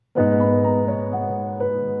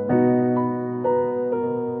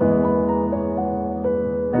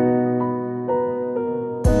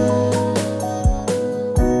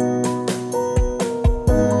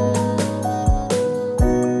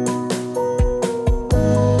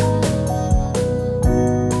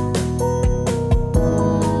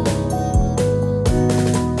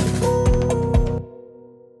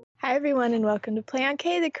welcome to Play on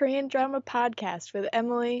K, the Korean drama podcast with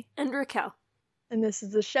Emily and Raquel. And this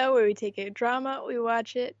is the show where we take a drama, we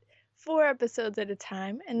watch it 4 episodes at a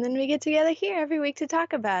time, and then we get together here every week to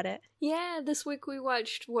talk about it. Yeah, this week we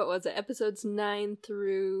watched, episodes 9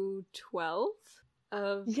 through 12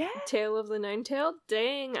 of Tale of the Nine-Tailed?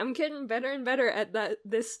 Dang, I'm getting better and better at that.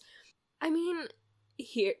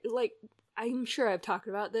 I'm sure I've talked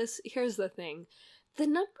about this. Here's the thing. The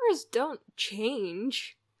numbers don't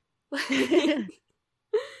change. And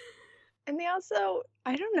they also,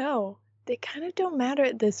 I don't know, they kind of don't matter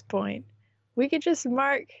at this point. We could just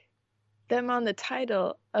mark them on the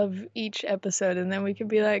title of each episode, and then we could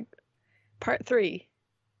be like, part 3.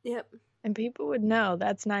 Yep. And people would know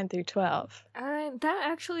that's 9 through 12. That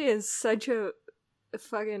actually is such a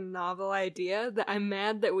fucking novel idea that I'm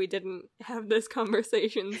mad that we didn't have this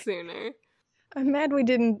conversation sooner. I'm mad we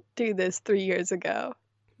didn't do this 3 years ago.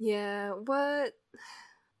 Yeah, what?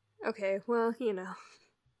 Okay, well, you know.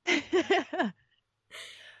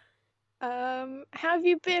 How have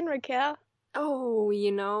you been, Raquel? Oh,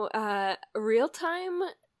 real time,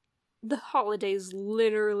 the holidays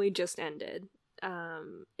literally just ended.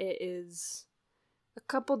 It is a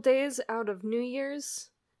couple days out of New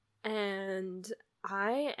Year's, and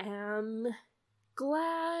I am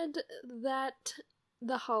glad that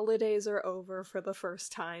the holidays are over for the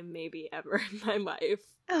first time maybe ever in my life.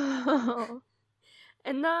 Oh.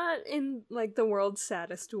 And not in, the world's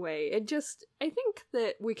saddest way. I think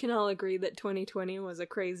that we can all agree that 2020 was a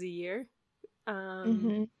crazy year.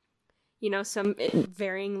 Some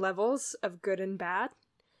varying levels of good and bad.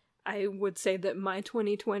 I would say that my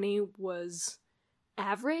 2020 was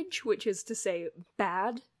average, which is to say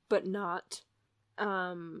bad, but not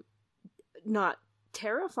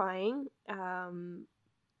terrifying,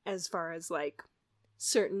 as far as,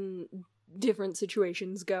 certain different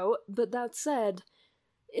situations go. But that said,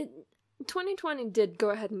 2020 did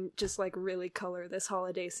go ahead and just, really color this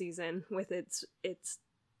holiday season with its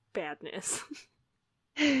badness.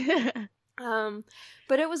 But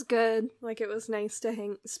it was good. It was nice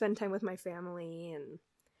to spend time with my family, and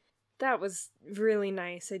that was really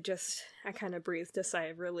nice. I kind of breathed a sigh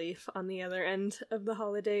of relief on the other end of the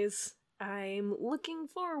holidays. I'm looking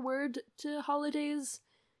forward to holidays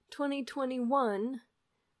 2021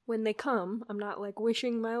 when they come. I'm not,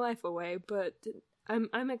 wishing my life away, but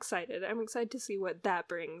I'm excited. I'm excited to see what that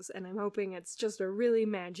brings, and I'm hoping it's just a really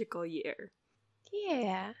magical year.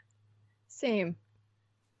 Yeah. Same.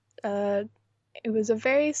 It was a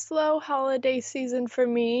very slow holiday season for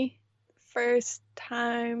me. First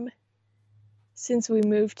time since we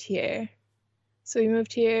moved here. So we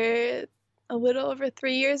moved here a little over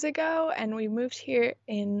 3 years ago, and we moved here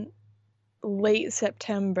in late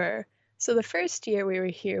September. So the first year we were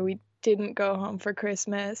here, we didn't go home for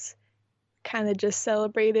Christmas. Kind of just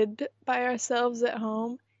celebrated by ourselves at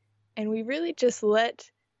home. And we really just let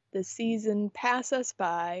the season pass us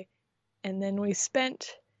by. And then we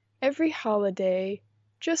spent every holiday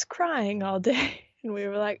just crying all day. And we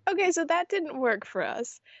were like, okay, so that didn't work for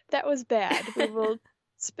us. That was bad. We will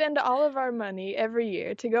spend all of our money every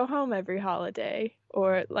year to go home every holiday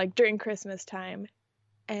or during Christmas time.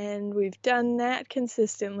 And we've done that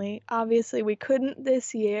consistently. Obviously, we couldn't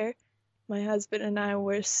this year. My husband and I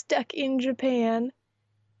were stuck in Japan.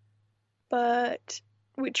 But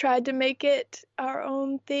we tried to make it our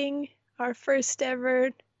own thing, our first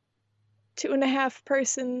ever 2.5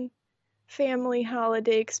 person family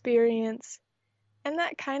holiday experience, and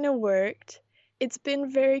that kind of worked. It's been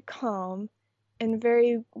very calm and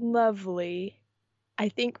very lovely. I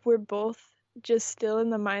think we're both just still in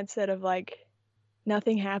the mindset of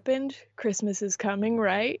nothing happened, Christmas is coming,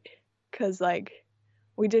 right? Because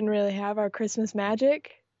we didn't really have our Christmas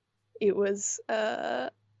magic. It was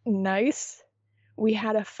nice. We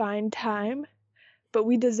had a fine time. But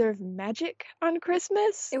we deserve magic on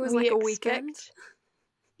Christmas. It was a weekend?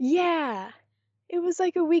 Yeah. It was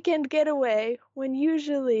like a weekend getaway when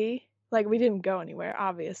usually, we didn't go anywhere,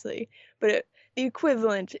 obviously, but the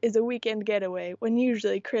equivalent is a weekend getaway when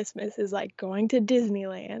usually Christmas is going to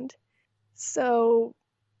Disneyland. So,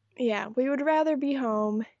 yeah, we would rather be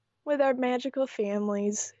home with our magical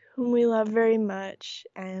families, whom we love very much,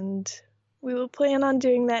 and we will plan on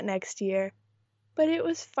doing that next year. But it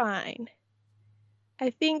was fine. I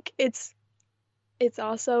think it's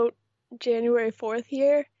also January 4th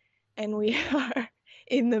here, and we are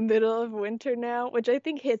in the middle of winter now, which I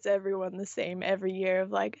think hits everyone the same every year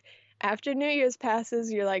of after New Year's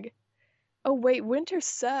passes, you're like, oh wait, winter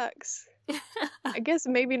sucks. I guess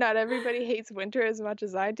maybe not everybody hates winter as much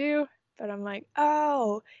as I do, but I'm like,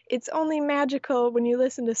 oh, it's only magical when you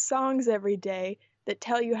listen to songs every day that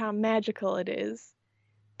tell you how magical it is.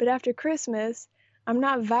 But after Christmas, I'm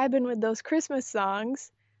not vibing with those Christmas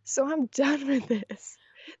songs, so I'm done with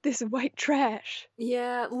this white trash.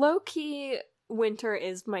 Yeah, low-key, winter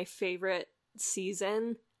is my favorite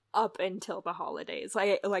season up until the holidays.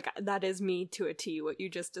 That is me to a T, what you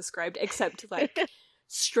just described, except, like,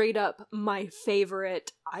 straight up my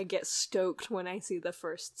favorite. I get stoked when I see the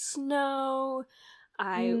first snow.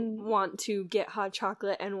 I want to get hot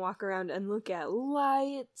chocolate and walk around and look at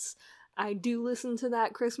lights. I do listen to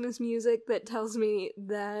that Christmas music that tells me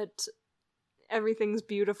that everything's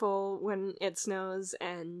beautiful when it snows,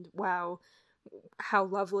 and wow, how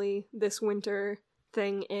lovely this winter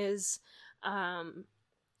thing is.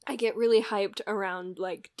 I get really hyped around,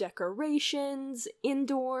 like, decorations,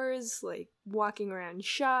 indoors, like, walking around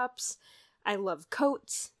shops. I love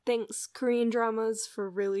coats. Thanks, Korean dramas, for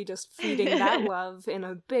really just feeding that love in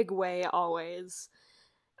a big way, always.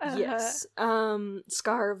 Yes.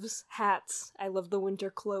 Scarves, hats. I love the winter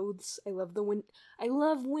clothes. I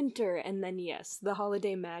love winter. And then, yes, the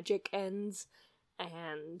holiday magic ends,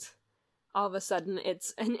 and all of a sudden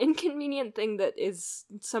it's an inconvenient thing that is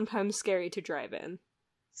sometimes scary to drive in.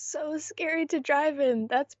 So scary to drive in.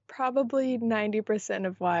 That's probably 90%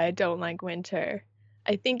 of why I don't like winter.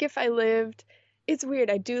 I think if I lived... It's weird,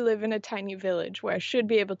 I do live in a tiny village where I should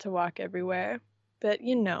be able to walk everywhere. But,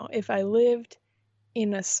 if I lived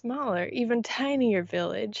in a smaller, even tinier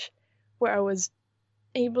village where I was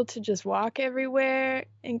able to just walk everywhere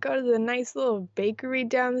and go to the nice little bakery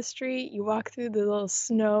down the street. You walk through the little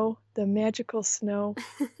snow, the magical snow,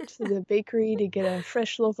 to the bakery to get a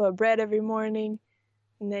fresh loaf of bread every morning.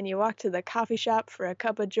 And then you walk to the coffee shop for a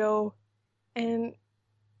cup of joe. And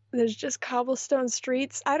there's just cobblestone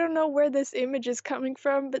streets. I don't know where this image is coming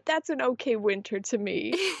from, but that's an okay winter to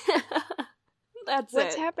me.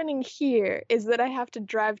 What's happening here is that I have to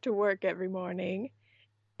drive to work every morning,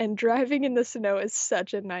 and driving in the snow is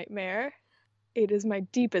such a nightmare. It is my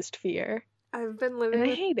deepest fear. I've been living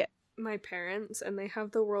and I hate it. My parents, and they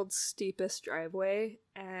have the world's steepest driveway,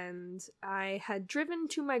 and I had driven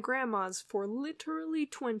to my grandma's for literally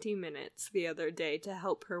 20 minutes the other day to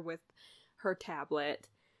help her with her tablet.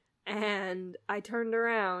 And I turned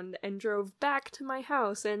around and drove back to my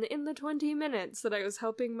house, and in the 20 minutes that I was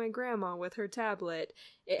helping my grandma with her tablet,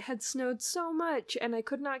 it had snowed so much, and I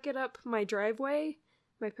could not get up my driveway,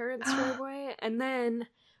 my parents' driveway, and then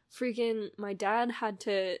freaking my dad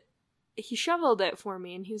he shoveled it for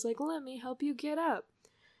me, and he was like, let me help you get up.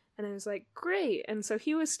 And I was like, great. And so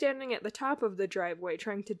he was standing at the top of the driveway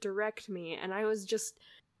trying to direct me, and I was just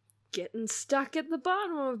getting stuck at the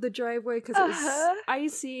bottom of the driveway because it was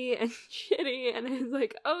icy and shitty, and I was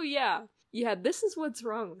like, oh yeah, this is what's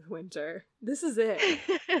wrong with winter. This is it.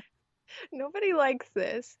 Nobody likes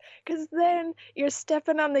this, because then you're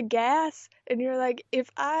stepping on the gas, and you're like, if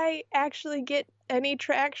I actually get any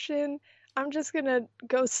traction, I'm just gonna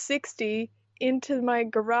go 60 into my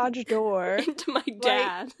garage door. Into my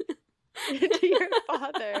dad. Into your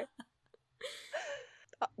father.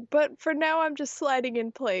 But for now, I'm just sliding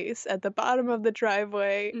in place at the bottom of the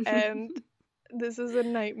driveway, and this is a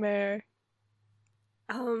nightmare.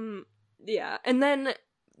 Yeah. And then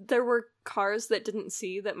there were cars that didn't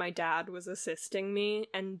see that my dad was assisting me,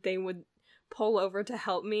 and they would pull over to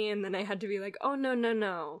help me, and then I had to be like, oh,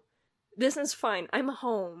 no. This is fine. I'm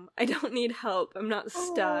home. I don't need help. I'm not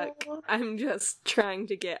stuck. I'm just trying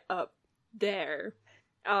to get up there.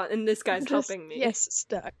 And this guy's helping me. Yes,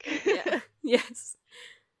 stuck. Yeah. Yes.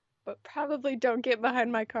 But probably don't get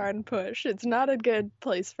behind my car and push. It's not a good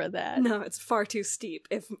place for that. No, it's far too steep.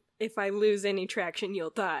 If I lose any traction,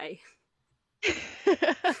 you'll die.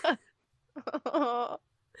 Oh.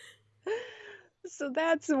 So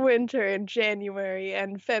that's winter in January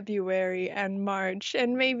and February and March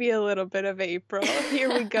and maybe a little bit of April.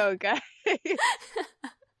 Here we go, guys.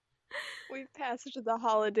 We've passed the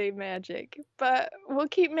holiday magic, but we'll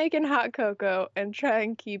keep making hot cocoa and try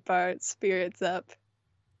and keep our spirits up.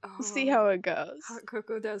 We'll see how it goes. Hot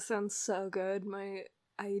cocoa does sound so good.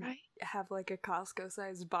 I have like a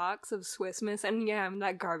Costco-sized box of Swiss Miss, and yeah, I'm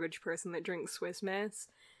that garbage person that drinks Swiss Miss.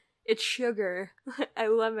 It's sugar. I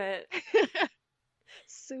love it.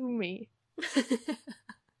 Sue me.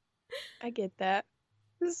 I get that.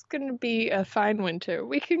 This is gonna be a fine winter.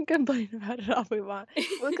 We can complain about it all we want.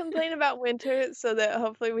 We'll complain about winter so that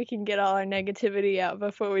hopefully we can get all our negativity out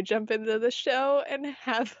before we jump into the show and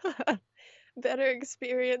have a better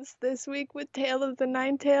experience this week with Tale of the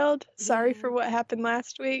Nine-Tailed. Sorry for what happened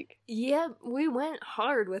last week. Yeah, we went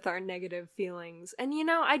hard with our negative feelings. And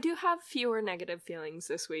I do have fewer negative feelings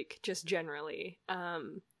this week, just generally.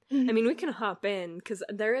 I mean, we can hop in, because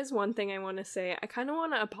there is one thing I want to say. I kind of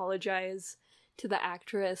want to apologize to the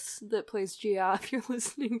actress that plays Gia, if you're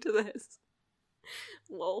listening to this.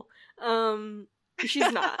 Lol.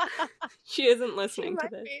 She's not. She isn't listening to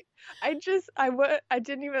this. Be. I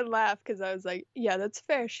didn't even laugh because I was like, yeah, that's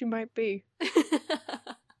fair. She might be.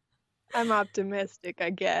 I'm optimistic, I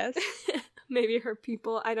guess. Maybe her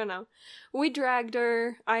people, I don't know. We dragged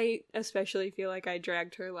her. I especially feel like I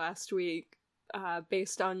dragged her last week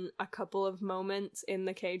based on a couple of moments in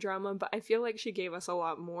the K-drama, but I feel like she gave us a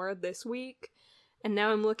lot more this week. And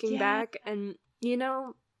now I'm looking back and, you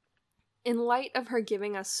know, in light of her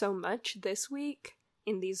giving us so much this week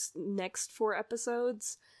in these next 4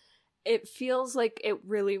 episodes, it feels like it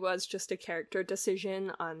really was just a character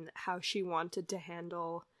decision on how she wanted to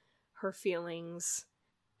handle her feelings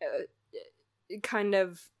kind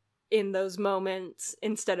of in those moments,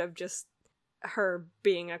 instead of just her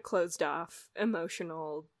being a closed off,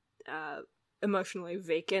 emotionally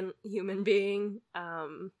vacant human being.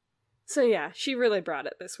 So yeah, she really brought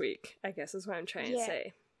it this week, I guess is what I'm trying to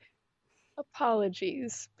say.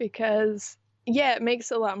 Apologies, because it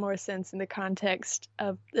makes a lot more sense in the context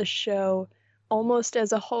of the show almost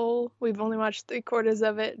as a whole. We've only watched 3/4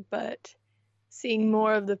 of it, but seeing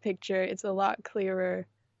more of the picture, it's a lot clearer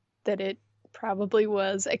that it probably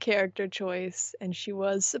was a character choice, and she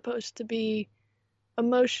was supposed to be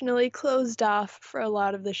emotionally closed off for a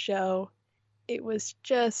lot of the show. It was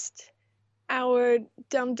just our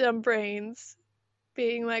dumb brains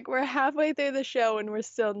being like, we're halfway through the show and we're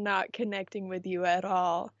still not connecting with you at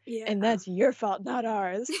all. Yeah. And that's your fault, not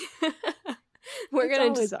ours. It's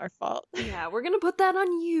always our fault. Yeah, we're gonna put that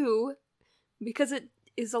on you because it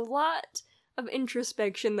is a lot of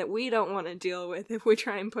introspection that we don't want to deal with if we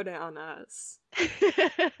try and put it on us.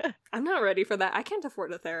 I'm not ready for that. I can't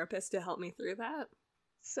afford a therapist to help me through that.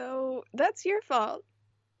 So that's your fault.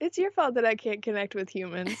 It's your fault that I can't connect with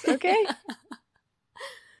humans, okay?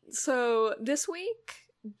 So this week,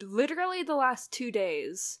 literally the last 2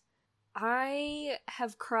 days, I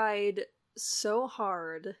have cried so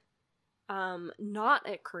hard, not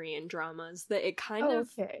at Korean dramas, that it kind of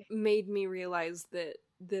made me realize that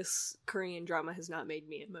this Korean drama has not made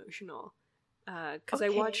me emotional. Because I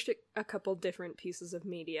watched a couple different pieces of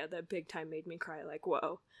media that big time made me cry, like,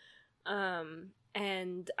 whoa.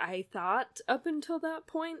 And I thought up until that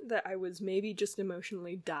point that I was maybe just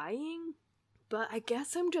emotionally dying, but I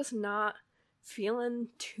guess I'm just not feeling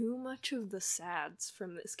too much of the sads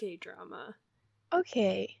from this K-drama.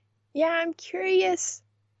 Okay. Yeah, I'm curious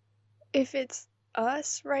if it's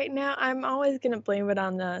us right now. I'm always gonna blame it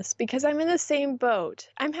on us because I'm in the same boat.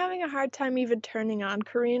 I'm having a hard time even turning on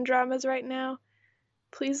Korean dramas right now.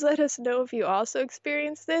 Please let us know if you also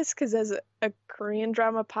experience this, because as a Korean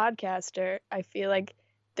drama podcaster, I feel like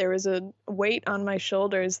there was a weight on my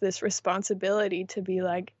shoulders, this responsibility to be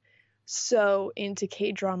like so into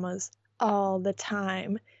K-dramas all the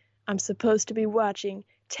time. I'm supposed to be watching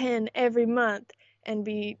 10 every month and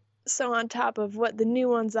be so on top of what the new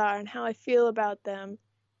ones are and how I feel about them.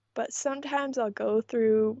 But sometimes I'll go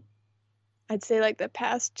through, I'd say like the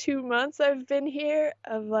past 2 months I've been here,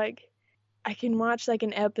 of like, I can watch like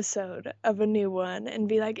an episode of a new one and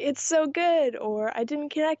be like, it's so good, or I didn't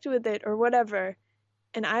connect with it, or whatever.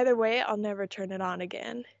 And either way, I'll never turn it on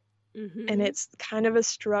again. Mm-hmm. And it's kind of a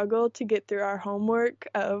struggle to get through our homework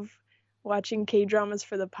of watching K-dramas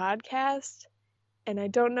for the podcast. And I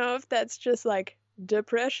don't know if that's just like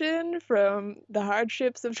depression from the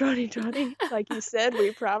hardships of 2020. Like you said,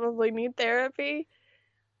 we probably need therapy.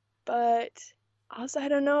 But also, I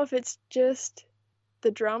don't know if it's just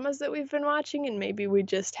the dramas that we've been watching, and maybe we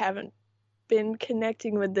just haven't been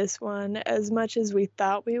connecting with this one as much as we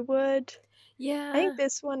thought we would. Yeah. I think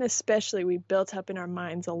this one especially we built up in our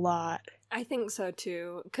minds a lot. I think so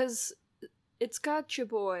too, because it's got your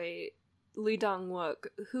boy Lee Dong-wook,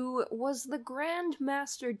 who was the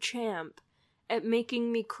Grandmaster champ at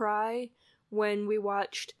making me cry when we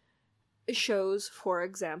watched shows, for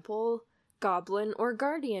example, Goblin or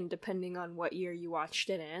Guardian, depending on what year you watched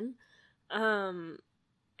it in.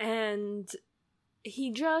 And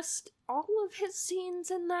he just, all of his scenes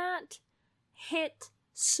in that hit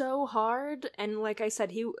so hard, and like I said,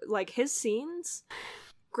 he, like, his scenes,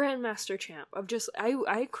 Grandmaster champ of just,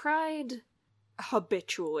 I cried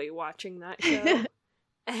habitually watching that show.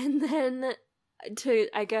 And then to,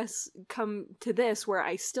 I guess, come to this, where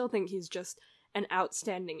I still think he's just an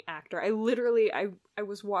outstanding actor. I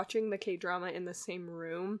was watching the K-drama in the same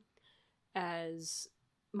room as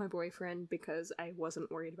my boyfriend because I wasn't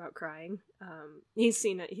worried about crying. He's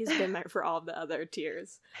seen it. He's been there for all the other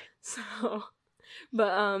tears. So,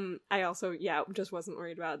 but I also, just wasn't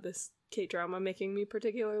worried about this K-drama making me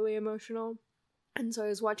particularly emotional. And so I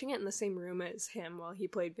was watching it in the same room as him while he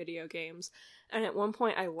played video games. And at one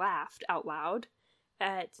point I laughed out loud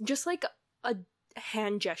at just like a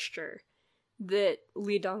hand gesture that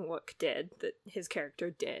Lee Dong-wook did, that his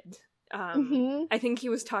character did. I think he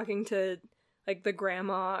was talking to like the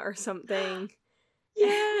grandma or something.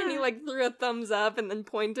 Yeah. And he like threw a thumbs up and then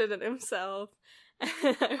pointed at himself.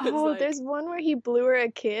 Oh, there's one where he blew her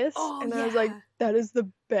a kiss. And I was like, that is the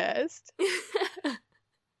best.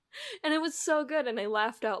 And it was so good, and I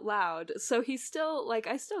laughed out loud. So he's still, like,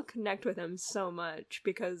 I still connect with him so much,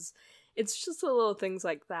 because it's just the little things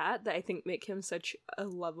like that I think make him such a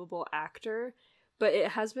lovable actor. But it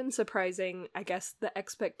has been surprising, I guess, the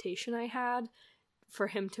expectation I had for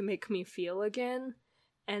him to make me feel again,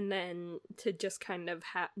 and then to just kind of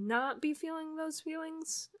not be feeling those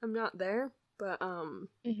feelings. I'm not there, but,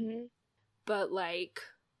 but, like,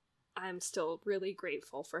 I'm still really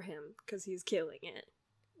grateful for him, because he's killing it.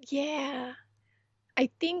 Yeah. I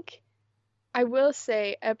think I will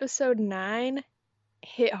say episode 9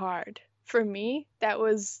 hit hard. For me, that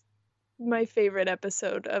was my favorite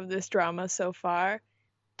episode of this drama so far.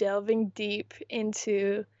 Delving deep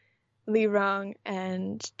into Lee Rong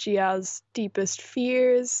and Jia's deepest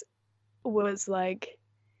fears was like,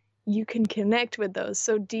 you can connect with those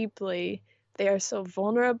so deeply. They are so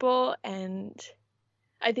vulnerable, and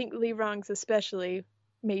I think Lee Rong's especially,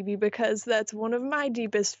 maybe because that's one of my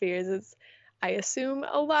deepest fears. Is I assume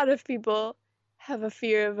a lot of people have a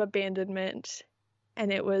fear of abandonment,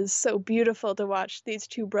 and it was so beautiful to watch these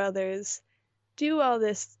two brothers do all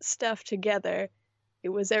this stuff together. It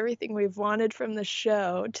was everything we've wanted from the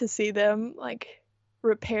show, to see them like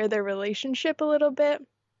repair their relationship a little bit.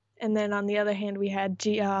 And then on the other hand, we had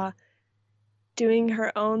Jia doing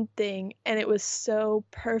her own thing, and it was so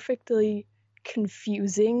perfectly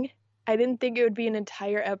confusing. I didn't think it would be an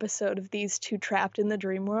entire episode of these two trapped in the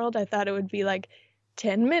dream world. I thought it would be like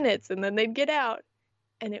 10 minutes and then they'd get out.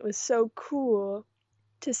 And it was so cool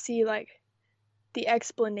to see like the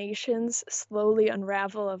explanations slowly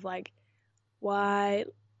unravel of like why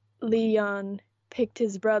Leon picked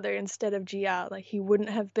his brother instead of Jia. Like he wouldn't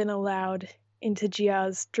have been allowed into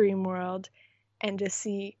Jia's dream world, and to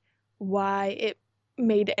see why it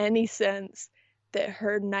made any sense that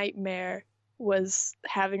her nightmare was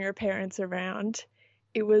having her parents around.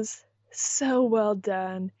 It was so well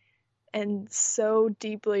done and so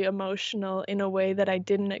deeply emotional in a way that I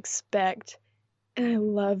didn't expect, and I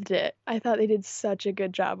loved it. I thought they did such a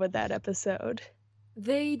good job with that episode.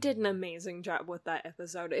 They did an amazing job with that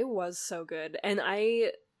episode. It was so good. And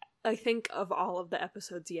I think of all of the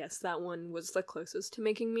episodes, yes, that one was the closest to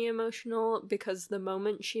making me emotional, because the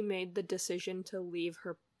moment she made the decision to leave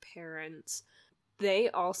her parents, they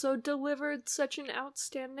also delivered such an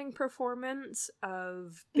outstanding performance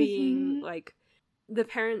of being like the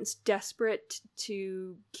parents desperate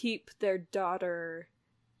to keep their daughter,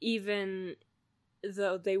 even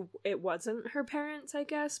though it wasn't her parents, I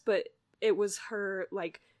guess, but it was her,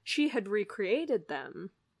 like, she had recreated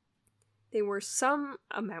them. They were some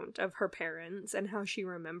amount of her parents and how she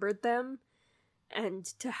remembered them, and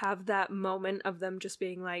to have that moment of them just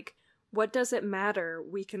being like, what does it matter?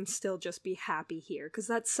 We can still just be happy here. Because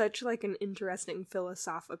that's such, like, an interesting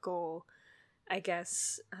philosophical, I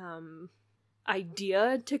guess,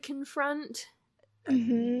 idea to confront.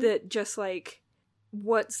 That just, like,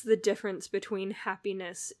 what's the difference between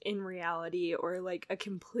happiness in reality or, like, a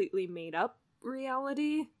completely made-up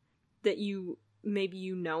reality that maybe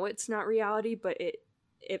you know it's not reality, but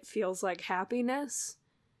it feels like happiness.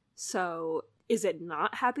 So, is it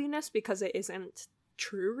not happiness because it isn't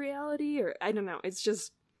true reality? Or I don't know,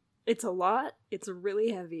 it's a lot, it's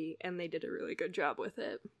really heavy, and they did a really good job with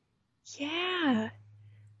it. Yeah,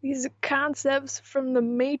 these concepts from the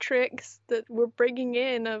Matrix that we're bringing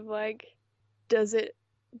in of like, does it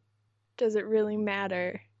really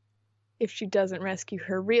matter if she doesn't rescue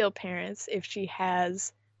her real parents, if she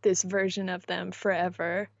has this version of them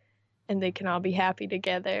forever and they can all be happy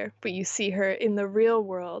together, but you see her in the real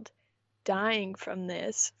world dying from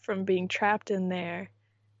this, from being trapped in there,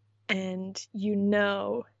 and you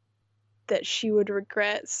know that she would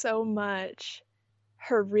regret so much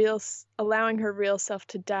allowing her real self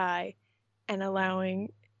to die, and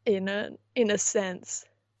allowing in a sense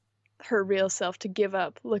her real self to give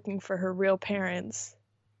up looking for her real parents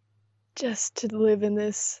just to live in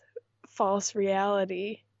this false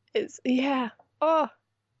reality. It's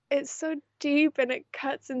so deep, and it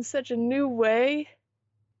cuts in such a new way.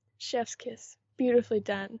 Chef's kiss. Beautifully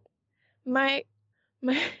done. My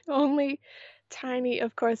only tiny,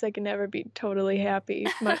 of course I can never be totally happy.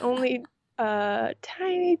 My only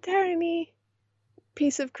tiny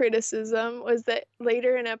piece of criticism was that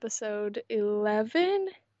later in episode 11,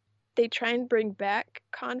 they try and bring back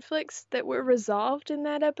conflicts that were resolved in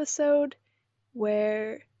that episode,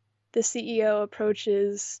 where the CEO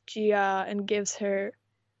approaches Gia and gives her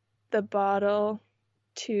the bottle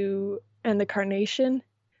and the carnation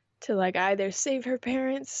to like either save her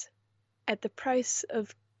parents at the price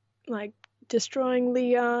of like destroying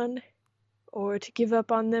Leon or to give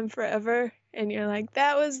up on them forever. And you're like,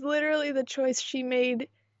 that was literally the choice she made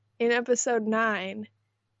in episode 9.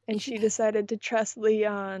 And she decided to trust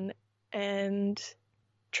Leon and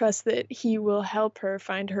trust that he will help her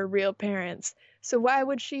find her real parents. So why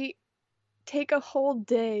would she take a whole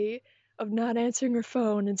day of not answering her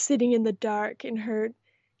phone and sitting in the dark in her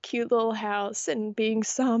cute little house and being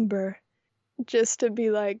somber just to be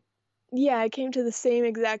like, yeah, I came to the same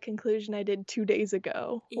exact conclusion I did 2 days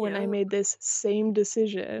ago when I made this same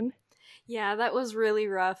decision. Yeah, that was really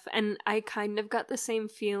rough. And I kind of got the same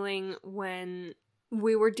feeling when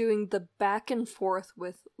we were doing the back and forth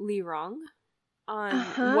with Li Rong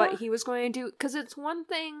on what he was going to do. Because it's one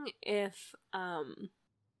thing if,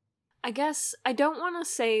 I guess, I don't want to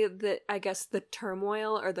say that, I guess, the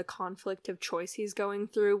turmoil or the conflict of choice he's going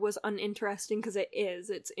through was uninteresting, because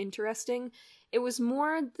it's interesting. It was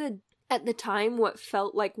more at the time, what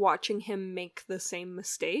felt like watching him make the same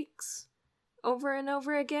mistakes over and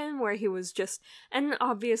over again, where he was just, and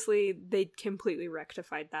obviously they completely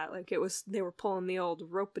rectified that, like they were pulling the old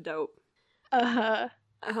rope-a-dope. But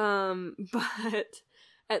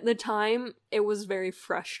at the time, it was very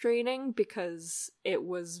frustrating because it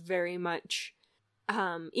was very much,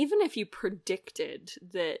 even if you predicted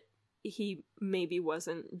that he maybe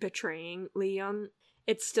wasn't betraying Leon,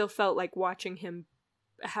 it still felt like watching him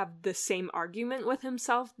have the same argument with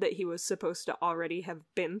himself that he was supposed to already have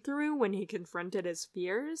been through when he confronted his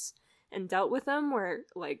fears and dealt with them, where,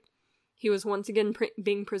 like, he was once again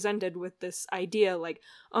being presented with this idea, like,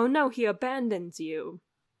 oh no, he abandons you.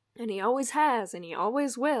 And he always has, and he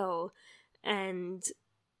always will. And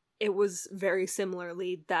it was very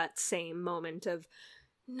similarly that same moment of,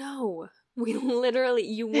 no,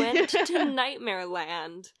 you went to Nightmare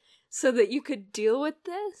Land so that you could deal with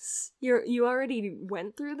this. You already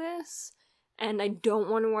went through this, and I don't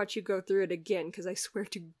want to watch you go through it again, because I swear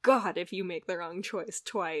to God, if you make the wrong choice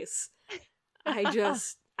twice,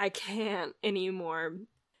 I can't anymore.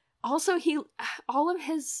 Also, all of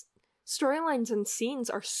his storylines and scenes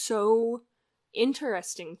are so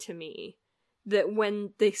interesting to me that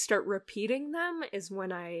when they start repeating them is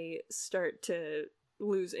when I start to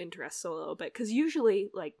lose interest a little bit, because usually,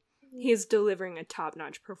 like, he's delivering a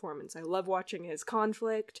top-notch performance. I love watching his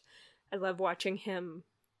conflict. I love watching him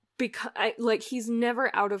because he's never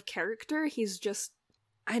out of character. He's just,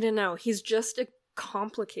 I don't know, he's just a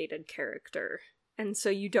complicated character. And so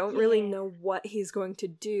you don't really know what he's going to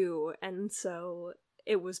do. And so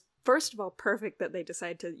it was, first of all, perfect that they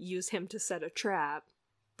decided to use him to set a trap,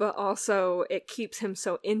 but also it keeps him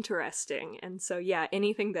so interesting. And so, yeah,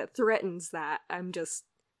 anything that threatens that, I'm just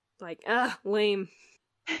like, lame.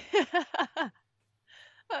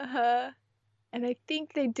 And I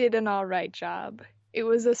think they did an alright job. It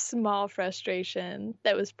was a small frustration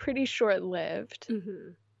that was pretty short-lived.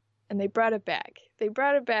 Mm-hmm. And they brought it back.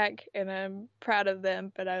 And I'm proud of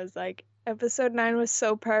them, but I was like, episode 9 was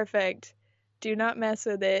so perfect. Do not mess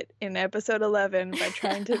with it in episode 11 by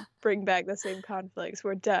trying to bring back the same conflicts.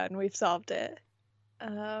 We're done. We've solved it.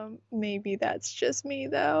 Maybe that's just me,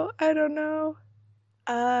 though. I don't know.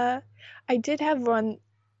 I did have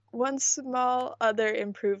one small other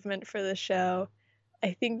improvement for the show.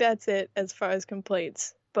 I think that's it as far as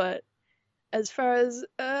complaints. But as far as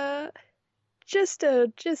just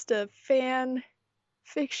a fan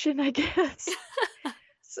fiction, I guess.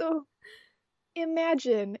 So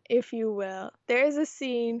imagine, if you will, there is a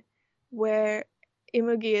scene where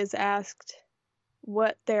Imugi is asked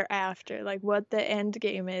what they're after, like what the end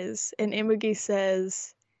game is, and Imugi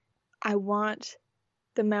says, I want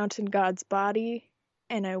the mountain god's body,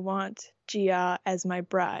 and I want Gia as my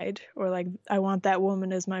bride, or like, I want that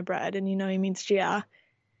woman as my bride, and he means Gia.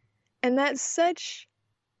 And that's such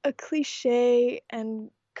a cliche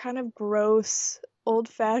and kind of gross,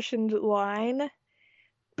 old-fashioned line,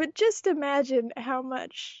 but just imagine how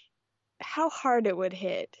hard it would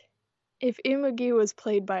hit if Imugi was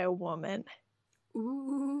played by a woman.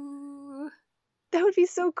 Ooh. That would be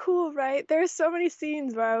so cool, right? There are so many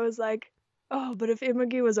scenes where I was like, oh, but if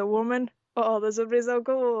Imugi was a woman, oh, this would be so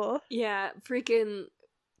cool. Yeah, freaking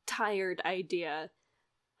tired idea.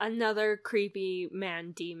 Another creepy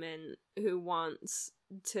man demon who wants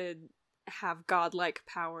to have godlike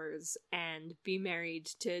powers and be married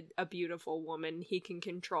to a beautiful woman he can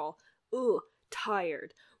control. Ooh,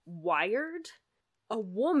 tired, wired, a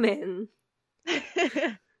woman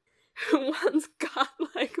who wants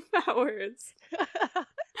godlike powers.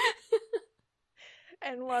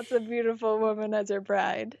 And wants a beautiful woman as her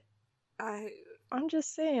bride. I'm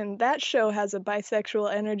just saying, that show has a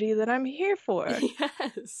bisexual energy that I'm here for.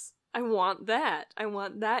 Yes, I want that. I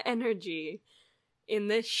want that energy in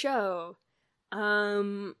this show.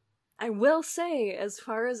 I will say, as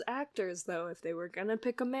far as actors, though, if they were gonna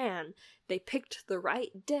pick a man, they picked the right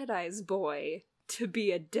Dead-Eyes boy to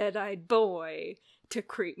be a dead-eyed boy to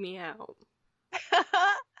creep me out.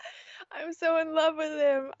 I'm so in love with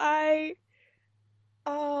him.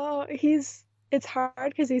 It's hard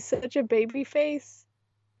because he's such a baby face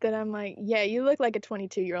that I'm like, yeah, you look like a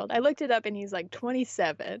 22-year-old. I looked it up and he's like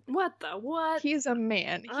 27. What the what? He's a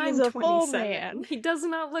man. He's I'm a 27. full man. He does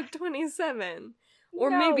not look 27. Or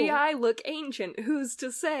No. maybe I look ancient. Who's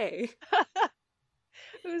to say?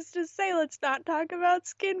 Who's to say? Let's not talk about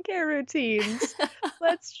skincare routines.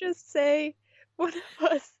 Let's just say one of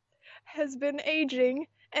us has been aging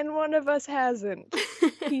and one of us hasn't.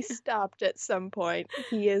 He stopped at some point.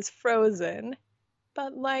 He is frozen.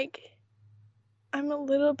 But, like, I'm a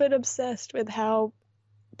little bit obsessed with how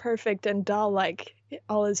perfect and doll-like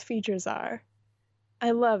all his features are.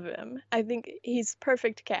 I love him. I think he's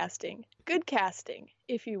perfect casting. Good casting,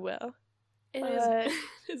 if you will. It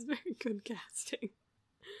is very good casting.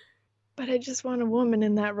 But I just want a woman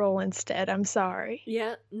in that role instead. I'm sorry.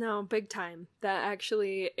 Yeah, no, big time. That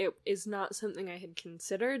actually, it is not something I had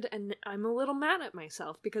considered, and I'm a little mad at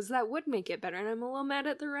myself because that would make it better, and I'm a little mad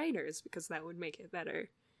at the writers because that would make it better.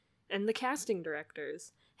 And the casting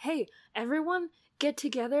directors. Hey, everyone, get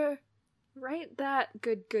together, write that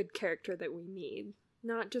good character that we need,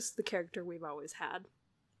 not just the character we've always had.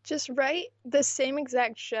 Just write the same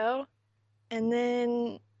exact show, and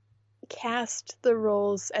then cast the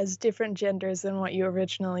roles as different genders than what you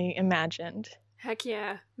originally imagined. Heck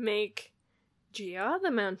yeah, make Gia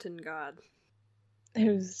the mountain god.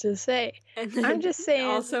 Who's to say? And then I'm just saying.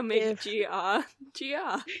 Also make if... Gia.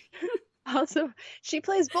 Also, she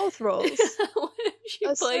plays both roles. What if she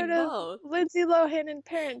played sort of both? Lindsay Lohan in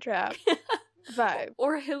Parent Trap vibe.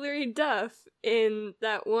 Or Hilary Duff in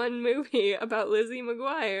that one movie about Lizzie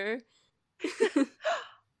McGuire.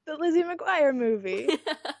 The Lizzie McGuire movie.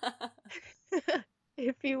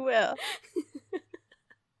 If you will.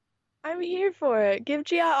 I'm here for it. Give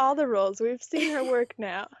Gia all the roles. We've seen her work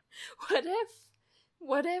now.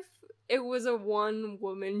 What if it was a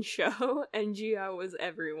one-woman show and Gia was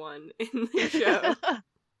everyone in the show?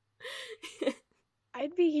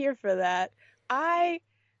 I'd be here for that.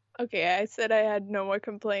 Okay, I said I had no more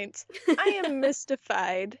complaints. I am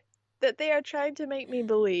mystified that they are trying to make me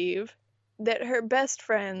believe that her best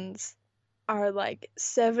friends are like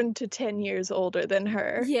 7 to 10 years older than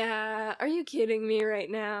her. Yeah, are you kidding me right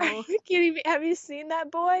now? Are you kidding me? Have you seen that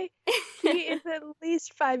boy? He is at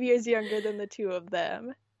least 5 years younger than the two of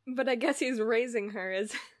them. But I guess he's raising her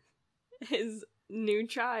as his new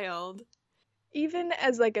child. Even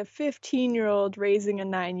as like a 15-year-old raising a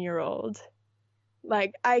 9-year-old.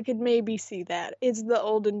 Like, I could maybe see that. It's the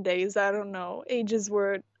olden days, I don't know. Ages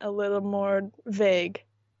were a little more vague.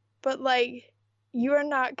 But, like, you are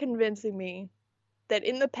not convincing me that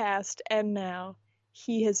in the past and now,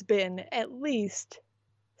 he has been at least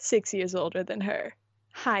 6 years older than her.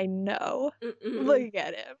 I know. Mm-mm. Look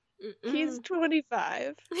at him. Mm-mm. He's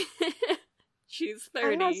 25. She's 30.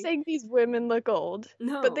 I'm not saying these women look old,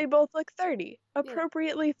 No. but they both look 30.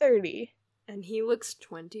 Appropriately 30. And he looks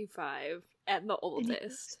 25 at the And he looks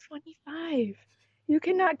oldest. 25. You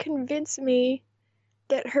cannot convince me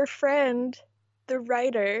that her friend, the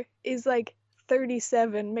writer, is like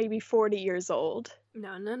 37, maybe 40 years old.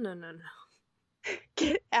 No.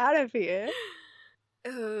 Get out of here.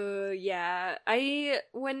 Yeah.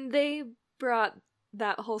 When they brought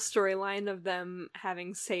that whole storyline of them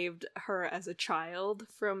having saved her as a child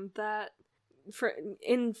from that,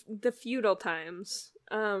 in the feudal times,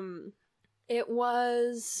 it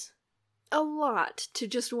was a lot to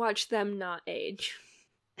just watch them not age.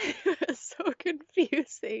 So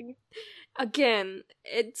confusing. Again,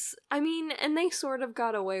 and they sort of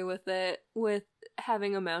got away with it with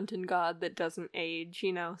having a mountain god that doesn't age,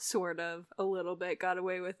 sort of, a little bit got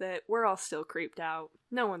away with it. We're all still creeped out.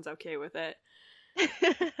 No one's okay with it.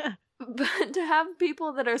 But to have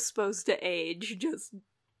people that are supposed to age just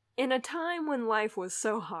in a time when life was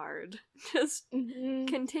so hard, just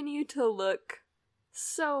continue to look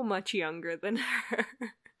so much younger than her.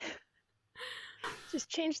 Just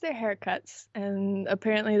change their haircuts, and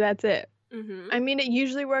apparently that's it. Mm-hmm. I mean, it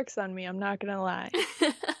usually works on me, I'm not gonna lie.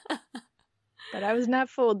 But I was not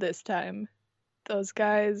fooled this time. Those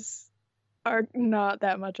guys, are not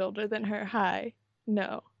that much older than her. Hi.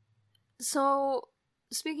 No. So,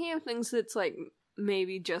 speaking of things that's like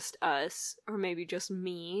maybe just us, or maybe just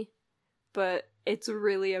me, but it's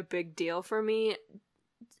really a big deal for me.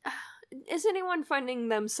 Is anyone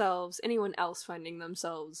else finding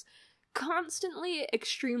themselves constantly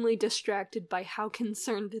extremely distracted by how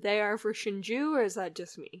concerned they are for Shinju, or is that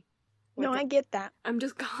just me? No, I get that. I'm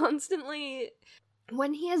just constantly,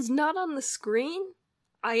 when he is not on the screen,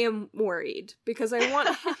 I am worried because I want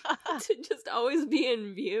him to just always be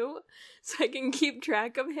in view so I can keep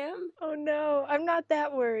track of him. Oh no, I'm not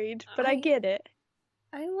that worried, but I get it.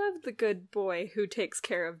 I love the good boy who takes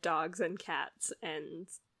care of dogs and cats and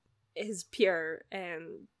is pure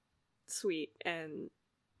and sweet, and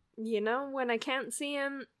when I can't see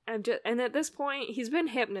him, and at this point he's been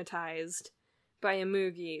hypnotized by a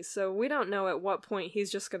Mugi, so we don't know at what point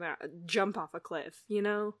he's just gonna jump off a cliff,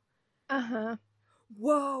 Uh-huh.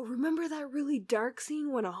 Whoa, remember that really dark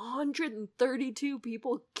scene when 132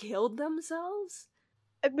 people killed themselves?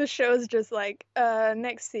 And the show's just like,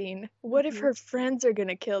 next scene. What if her friends are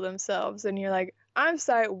gonna kill themselves? And you're like, I'm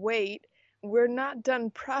sorry, wait, we're not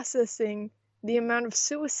done processing the amount of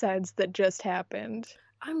suicides that just happened.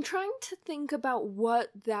 I'm trying to think about what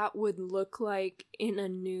that would look like in a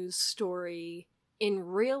news story in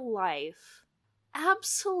real life.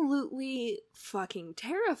 Absolutely fucking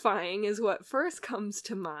terrifying is what first comes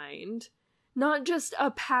to mind. Not just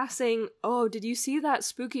a passing, oh, did you see that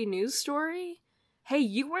spooky news story? Hey,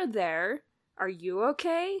 you were there. Are you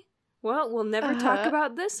okay? Well, we'll never talk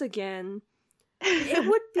about this again. It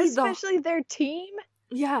would be especially their team.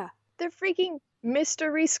 Yeah. They're freaking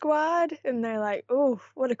mystery squad, and they're like, oh,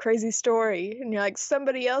 what a crazy story. And you're like,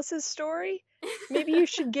 somebody else's story? Maybe you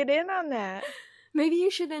should get in on that. Maybe you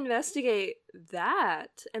should investigate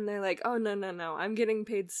that. And they're like, oh, no. I'm getting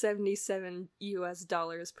paid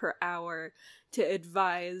 $77 per hour to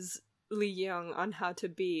advise Lee Young on how to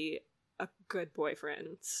be a good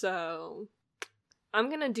boyfriend. So I'm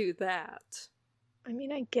gonna do that. I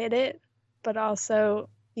mean, I get it, but also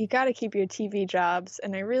you gotta keep your TV jobs,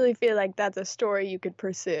 and I really feel like that's a story you could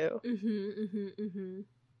pursue.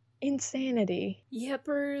 Insanity.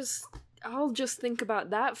 Yepers. I'll just think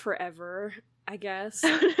about that forever, I guess.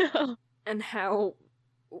 And how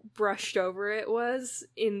brushed over it was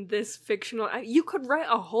in this fictional... You could write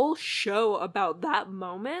a whole show about that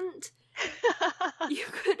moment. You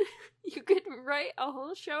could write a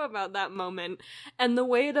whole show about that moment and the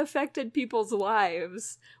way it affected people's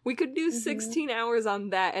lives. We could do 16 hours on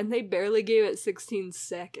that, and they barely gave it 16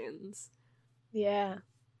 seconds. Yeah.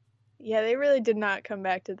 Yeah, they really did not come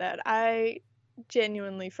back to that. I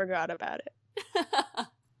genuinely forgot about it.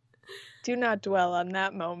 Do not dwell on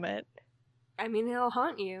that moment. I mean, it'll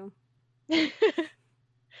haunt you.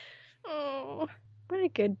 Oh, what a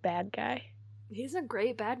good bad guy. He's a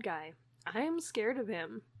great bad guy. I am scared of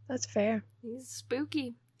him. That's fair. He's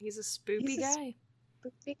spooky. He's a spooky guy.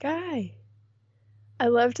 Spooky guy. I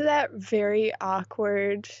loved that very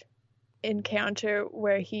awkward encounter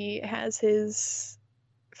where he has his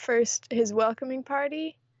welcoming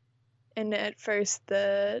party, and at first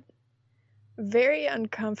the very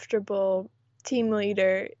uncomfortable team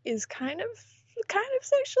leader is kind of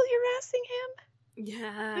sexually harassing him.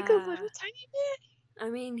 Yeah. Like a little tiny bit. I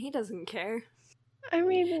mean, he doesn't care. I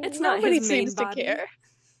mean, it's not nobody his main seems body. to care.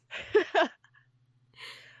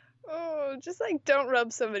 Oh, just like don't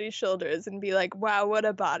rub somebody's shoulders and be like, wow, what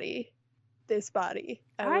a body. This body.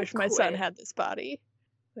 I wish my son had this body.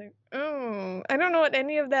 Like, oh, I don't know what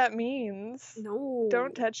any of that means. No.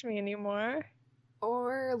 Don't touch me anymore.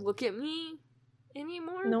 Or look at me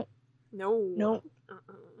anymore? Nope. No. Nope.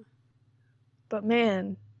 But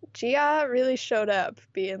man, Gia really showed up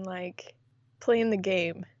being like, playing the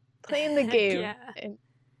game. Yeah. And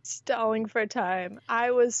stalling for time.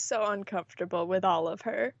 I was so uncomfortable with all of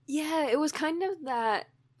her. Yeah, it was kind of that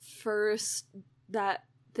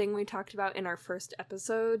thing we talked about in our first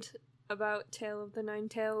episode about Tale of the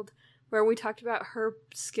Nine-Tailed, where we talked about her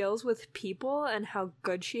skills with people and how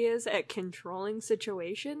good she is at controlling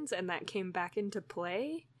situations, and that came back into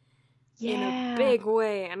play in a big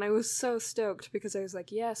way. And I was so stoked because I was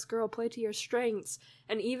like, yes, girl, play to your strengths.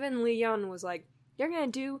 And even Lee Yun was like, you're gonna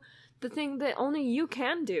do the thing that only you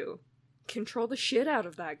can do. Control the shit out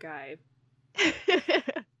of that guy.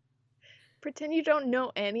 Pretend you don't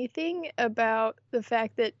know anything about the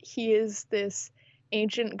fact that he is this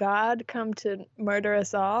ancient god come to murder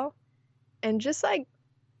us all, and just like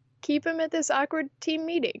keep him at this awkward team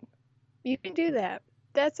meeting. You can do that.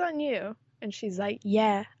 That's on you. And she's like,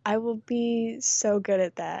 yeah, I will be so good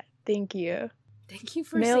at that. Thank you. Thank you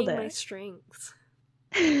for seeing my strengths.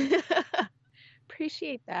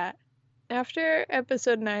 Appreciate that. After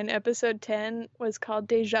episode 9, episode 10 was called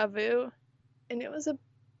Deja Vu, and it was a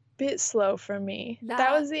bit slow for me.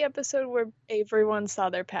 That was the episode where everyone saw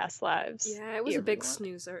their past lives. Yeah, it was a big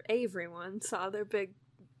snoozer. Everyone saw their big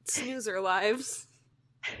snoozer lives.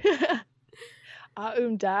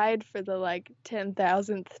 Aum died for the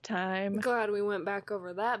 10,000th time. Glad we went back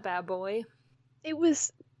over that bad boy. It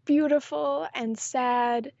was beautiful and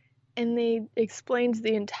sad, and they explained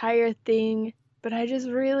the entire thing, but I just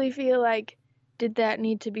really feel like, did that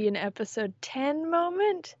need to be an episode 10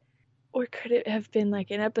 moment? Or could it have been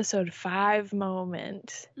an episode 5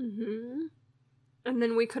 moment? Mm-hmm. And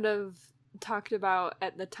then we could have talked about,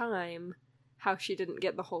 at the time, how she didn't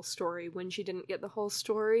get the whole story when she didn't get the whole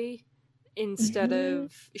story, instead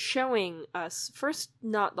of showing us, first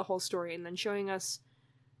not the whole story, and then showing us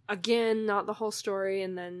again not the whole story,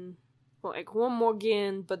 and then one more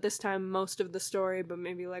again, but this time most of the story, but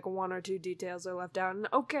maybe 1 or 2 details are left out, and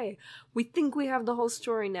okay, we think we have the whole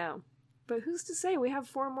story now. But who's to say? We have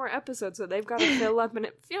 4 more episodes that they've got to fill up, and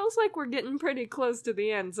it feels like we're getting pretty close to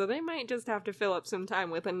the end, so they might just have to fill up some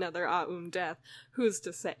time with another Aum death. Who's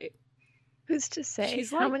to say? Who's to say?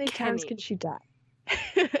 She's How many Kenny. times could she die?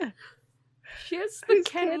 She's the Who's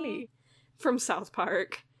Kenny from South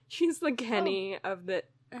Park. She's the Kenny of the...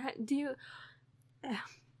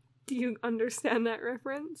 Do you understand that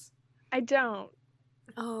reference? I don't.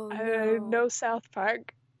 Oh, no. I know South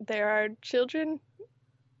Park. There are children.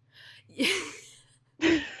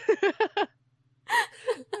 That's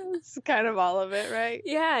kind of all of it, right?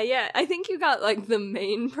 Yeah. I think you got the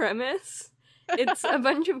main premise. It's a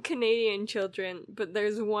bunch of Canadian children, but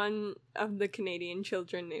there's one of the Canadian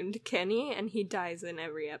children named Kenny, and he dies in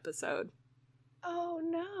every episode. Oh,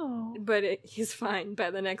 no. But he's fine. By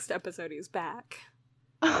the next episode, he's back.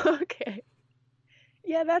 Okay.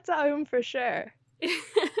 Yeah, that's Aum for sure.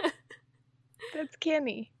 That's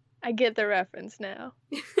Kenny. I get the reference now.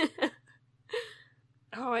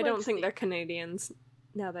 I don't think they're Canadians,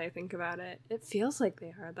 now that I think about it. It feels like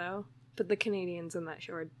they are, though. But the Canadians in that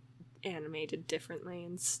show are animated differently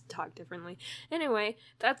and talk differently. Anyway,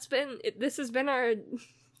 this has been our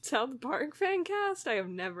South Park fan cast. I have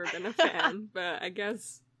never been a fan, but I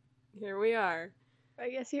guess here we are. I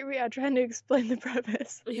guess here we are trying to explain the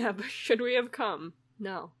premise. Yeah, but should we have come?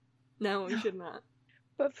 No, we should not.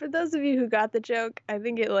 But for those of you who got the joke, I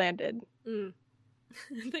think it landed.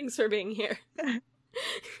 Thanks for being here.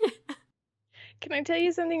 Can I tell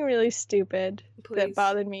you something really stupid? Please. That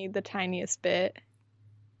bothered me the tiniest bit?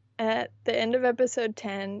 At the end of episode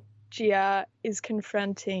 10, Gia is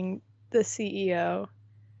confronting the CEO.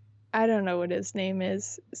 I don't know what his name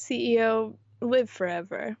is. CEO Live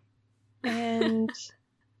Forever. And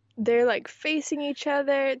they're facing each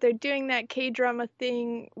other. They're doing that K-drama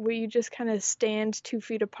thing where you just kind of stand 2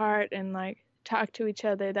 feet apart and talk to each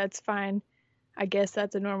other. That's fine. I guess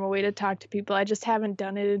that's a normal way to talk to people. I just haven't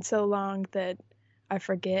done it in so long that I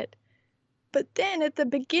forget. But then at the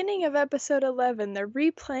beginning of episode 11, they're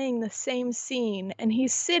replaying the same scene, and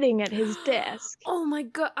he's sitting at his desk. Oh my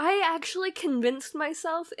god, I actually convinced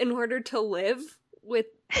myself, in order to live with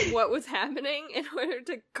what was happening, in order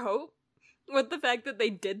to cope with the fact that they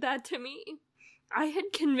did that to me, I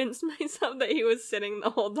had convinced myself that he was sitting the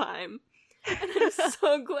whole time. And I'm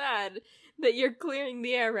so glad that you're clearing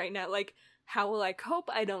the air right now. How will I cope?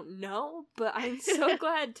 I don't know, but I'm so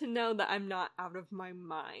glad to know that I'm not out of my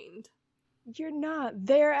mind. You're not.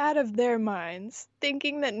 They're out of their minds,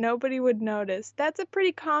 thinking that nobody would notice. That's a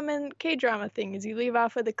pretty common K-drama thing, is you leave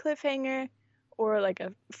off with a cliffhanger or a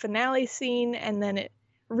finale scene, and then it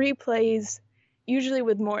replays, usually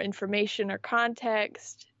with more information or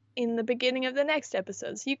context, in the beginning of the next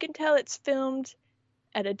episode. So you can tell it's filmed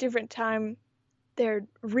at a different time. They're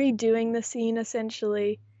redoing the scene,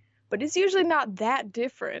 essentially, but it's usually not that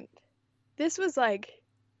different. This was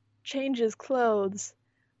change his clothes,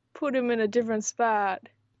 put him in a different spot.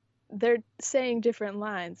 They're saying different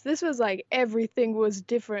lines. This was everything was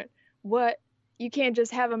different. What? You can't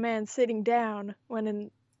just have a man sitting down when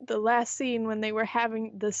in the last scene when they were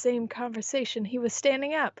having the same conversation, he was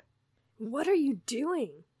standing up. What are you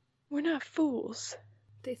doing? We're not fools.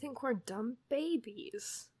 They think we're dumb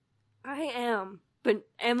babies. I am, but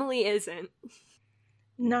Emily isn't.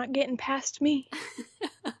 Not getting past me.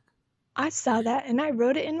 I saw that and I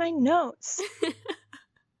wrote it in my notes.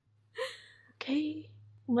 Okay,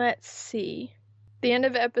 let's see. The end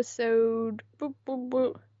of episode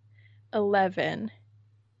 11.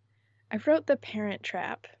 I wrote The Parent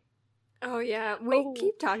Trap. Oh yeah, we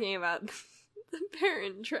keep talking about The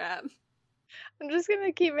Parent Trap. I'm just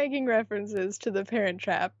gonna keep making references to The Parent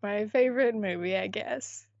Trap, my favorite movie, I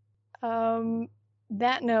guess.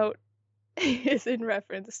 That note is in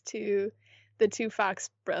reference to the two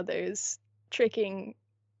Fox brothers tricking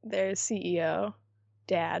their CEO,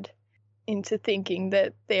 Dad, into thinking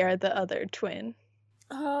that they are the other twin.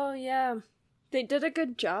 Oh, yeah. They did a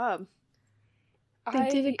good job. They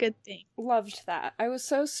did a good thing. Loved that. I was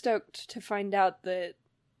so stoked to find out that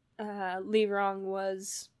Li Rong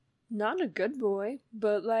was not a good boy,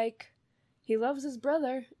 but, like, he loves his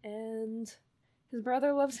brother, and his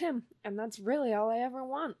brother loves him. And that's really all I ever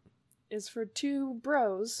want, is for two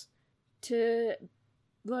bros to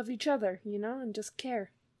love each other, you know, and just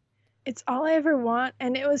care. It's all I ever want,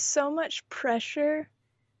 and it was so much pressure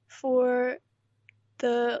for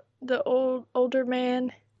the older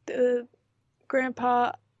man, the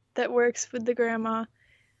grandpa that works with the grandma,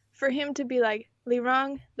 for him to be like, Li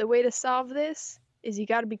Rong, the way to solve this is you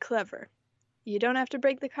gotta be clever. You don't have to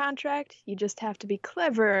break the contract, you just have to be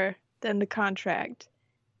cleverer than the contract.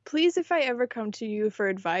 Please, if I ever come to you for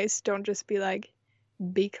advice, don't just be like,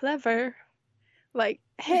 be clever. Like,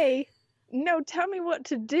 hey, no, tell me what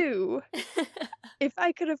to do. If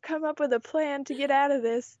I could have come up with a plan to get out of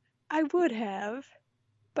this, I would have.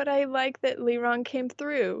 But I like that Li Rong came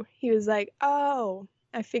through. He was like, oh,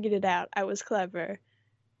 I figured it out. I was clever.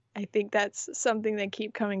 I think that's something they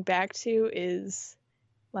keep coming back to is,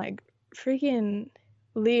 like, freaking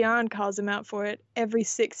Leon calls him out for it every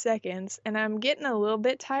 6 seconds. And I'm getting a little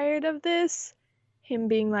bit tired of this. Him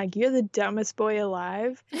being like, you're the dumbest boy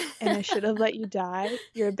alive, and I should have let you die.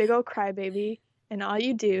 You're a big old crybaby, and all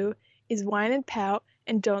you do is whine and pout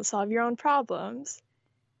and don't solve your own problems.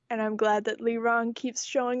 And I'm glad that Li Rong keeps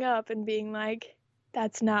showing up and being like,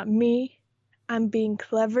 that's not me. I'm being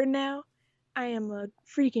clever now. I am a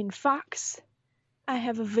freaking fox. I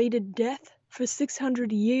have evaded death for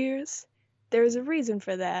 600 years. There's a reason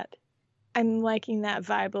for that. I'm liking that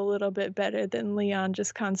vibe a little bit better than Leon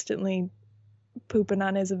just constantly pooping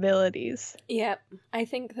on his abilities. Yep, I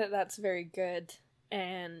think that that's very good.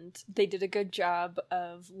 And they did a good job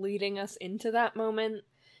of leading us into that moment.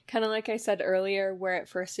 Kind of like I said earlier, where at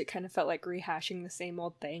first it kind of felt like rehashing the same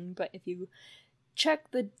old thing, but if you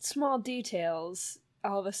check the small details,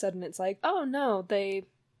 all of a sudden it's like, oh no,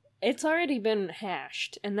 it's already been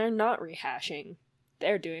hashed, and they're not rehashing.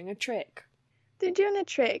 They're doing a trick. They're doing a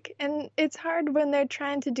trick, and it's hard when they're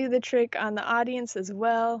trying to do the trick on the audience as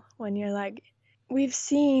well, when you're like, we've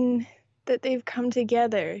seen that they've come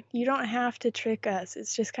together. You don't have to trick us.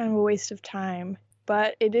 It's just kind of a waste of time.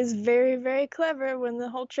 But it is very, very clever when the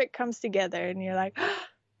whole trick comes together and you're like, oh,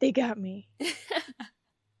 they got me. A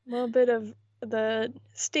little bit of the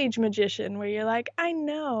stage magician where you're like, I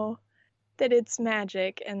know that it's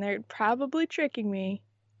magic and they're probably tricking me.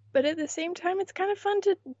 But at the same time, it's kind of fun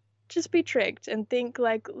to just be tricked and think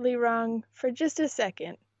like Li Rong for just a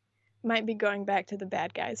second might be going back to the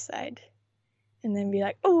bad guy's side. And then be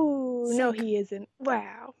like, oh, no, he isn't.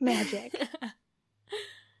 Wow, magic.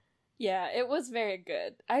 Yeah, it was very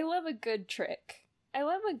good. I love a good trick. I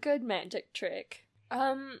love a good magic trick.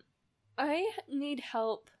 I need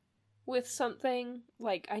help with something.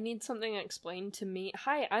 Like, I need something explained to me.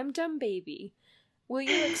 Hi, I'm Dumb Baby. Will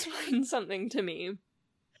you explain something to me?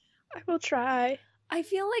 I will try. I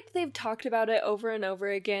feel like they've talked about it over and over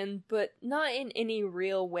again, but not in any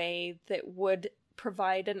real way that would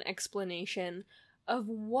provide an explanation of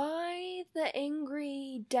why the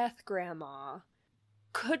angry death grandma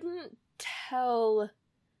couldn't tell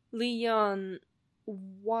Leon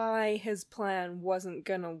why his plan wasn't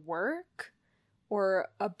gonna work, or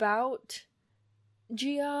about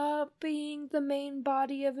Jia being the main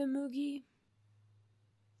body of Imugi.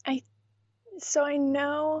 So I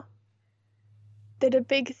know that a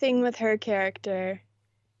big thing with her character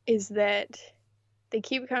is that they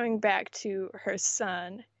keep coming back to her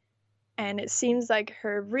son, and it seems like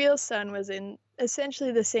her real son was in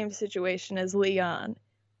essentially the same situation as Leon,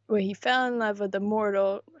 where he fell in love with a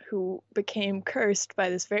mortal who became cursed by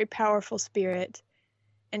this very powerful spirit,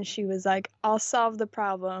 and she was like, I'll solve the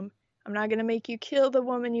problem. I'm not going to make you kill the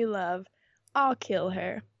woman you love. I'll kill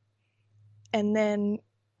her. And then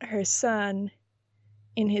her son,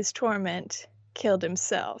 in his torment, killed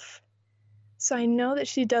himself. So I know that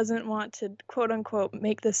she doesn't want to, quote unquote,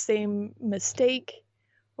 make the same mistake,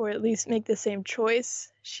 or at least make the same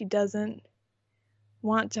choice. She doesn't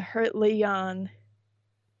want to hurt Leon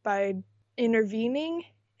by intervening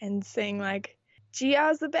and saying like,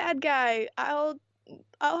 Jia's the bad guy. I'll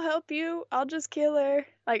help you. I'll just kill her.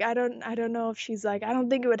 Like, I don't know if she's like, I don't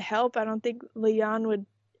think it would help. I don't think Leon would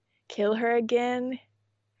kill her again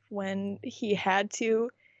when he had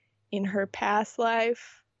to in her past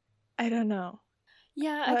life. I don't know.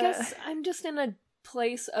 Yeah, I guess I'm just in a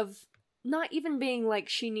place of not even being like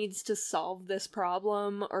she needs to solve this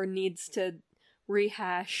problem or needs to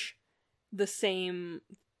rehash the same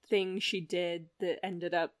thing she did that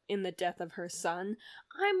ended up in the death of her son.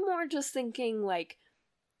 I'm more just thinking, like,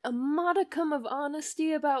 a modicum of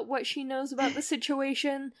honesty about what she knows about the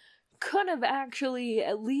situation could have actually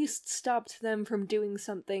at least stopped them from doing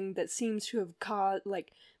something that seems to have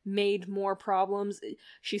made more problems.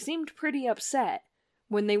 She seemed pretty upset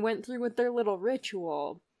when they went through with their little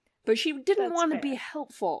ritual, but she didn't want to be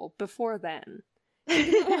helpful before then.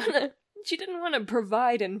 She didn't want to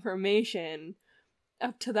provide information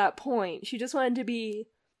up to that point. She just wanted to be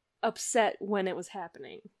upset when it was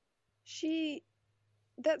happening.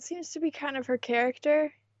 That seems to be kind of her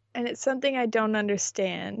character, and it's something I don't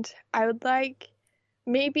understand. I would like,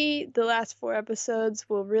 maybe the last 4 episodes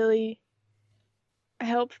will really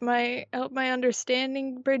help my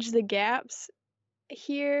understanding bridge the gaps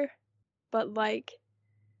here, but like,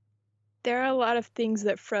 there are a lot of things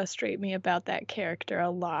that frustrate me about that character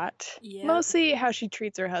a lot. Yep. Mostly how she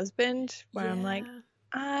treats her husband, where I'm like,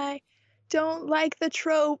 I don't like the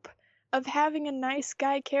trope of having a nice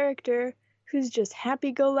guy character who's just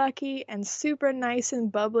happy-go-lucky and super nice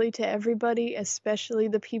and bubbly to everybody, especially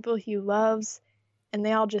the people he loves, and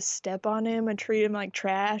they all just step on him and treat him like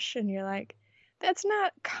trash, and you're like, that's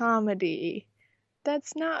not comedy.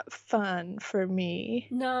 That's not fun for me.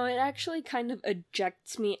 No, it actually kind of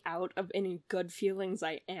ejects me out of any good feelings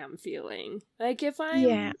I am feeling. Like, if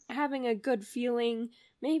I'm having a good feeling,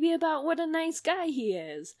 maybe about what a nice guy he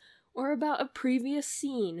is, or about a previous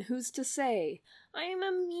scene, who's to say? I am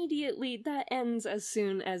immediately, that ends as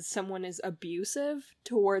soon as someone is abusive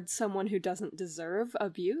towards someone who doesn't deserve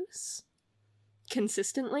abuse.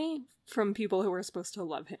 Consistently, from people who are supposed to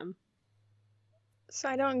love him. So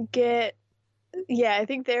I don't get... Yeah, I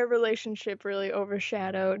think their relationship really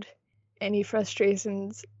overshadowed any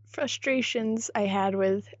frustrations I had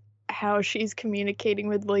with how she's communicating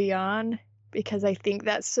with Leon, because I think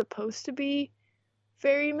that's supposed to be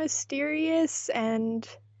very mysterious, and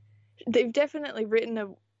they've definitely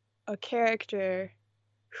written a character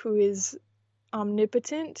who is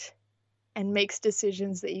omnipotent and makes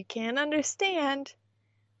decisions that you can't understand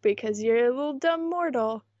because you're a little dumb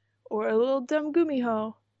mortal or a little dumb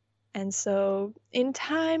gumiho. And so, in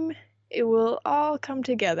time, it will all come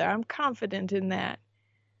together. I'm confident in that.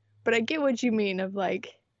 But I get what you mean of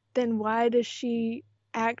like, then why does she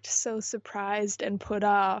act so surprised and put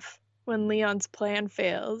off when Leon's plan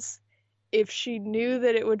fails? If she knew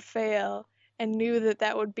that it would fail and knew that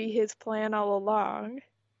that would be his plan all along.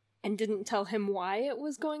 And didn't tell him why it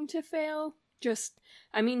was going to fail?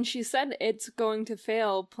 She said it's going to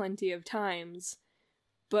fail plenty of times,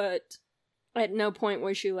 but at no point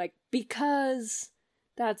was she like, because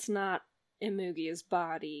that's not Imugi's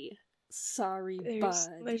body. Sorry, bud.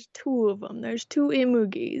 There's 2 of them. There's 2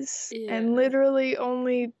 Imugis. Yeah. And literally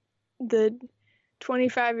only the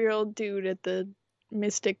 25-year-old dude at the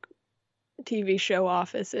Mystic TV show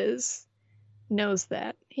offices knows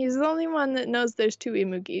that. He's the only one that knows there's 2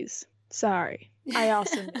 Imugis. Sorry. I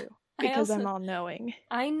also knew. Because I'm all-knowing.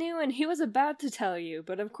 I knew, and he was about to tell you,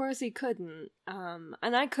 but of course he couldn't. And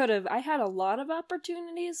I had a lot of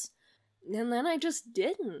opportunities, and then I just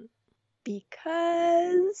didn't.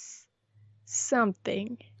 Because...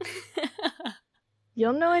 something.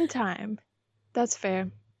 You'll know in time. That's fair.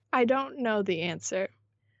 I don't know the answer.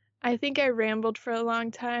 I think I rambled for a long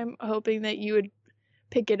time, hoping that you would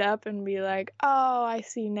pick it up and be like, oh, I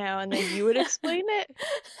see now, and then you would explain it.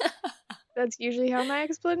 That's usually how my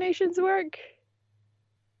explanations work.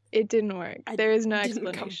 It didn't work. There is no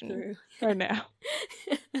explanation for now.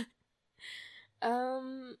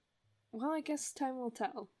 Well, I guess time will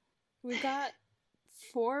tell. We've got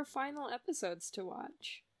 4 final episodes to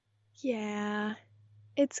watch. Yeah.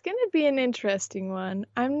 It's gonna be an interesting one.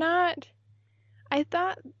 I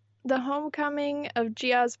thought the homecoming of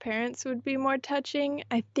Jia's parents would be more touching.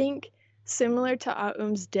 I think, similar to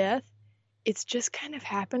Aum's death, it's just kind of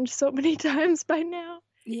happened so many times by now.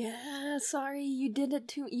 Yeah, sorry, you did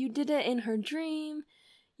it in her dream.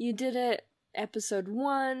 You did it episode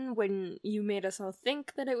 1 when you made us all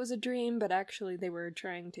think that it was a dream, but actually they were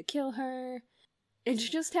trying to kill her. It's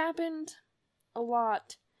just happened a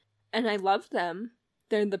lot. And I love them.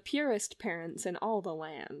 They're the purest parents in all the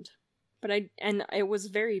land. But it was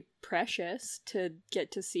very precious to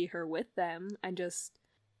get to see her with them.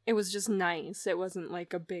 It was just nice. It wasn't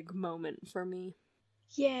like a big moment for me.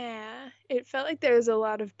 Yeah, it felt like there was a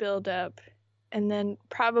lot of build-up. And then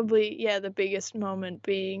probably, the biggest moment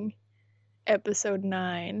being episode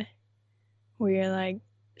 9. Where you're like,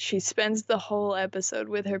 she spends the whole episode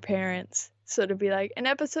with her parents. So to be like, in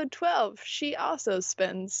episode 12, she also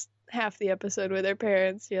spends half the episode with her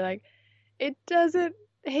parents. You're like, it doesn't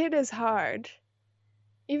hit as hard.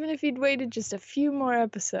 even if he'd waited just a few more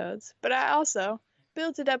episodes. But I also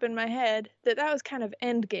built it up in my head that was kind of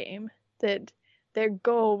endgame, that their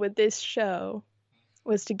goal with this show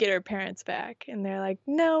was to get her parents back. And they're like,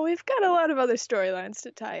 no, we've got a lot of other storylines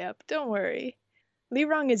to tie up. Don't worry. Lee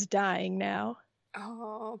Rong is dying now.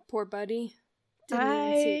 Oh, poor buddy. Didn't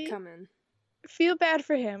even see it coming. Feel bad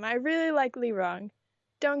for him. I really like Lee Rong.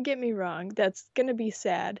 Don't get me wrong. That's gonna be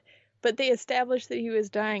sad. But they established that he was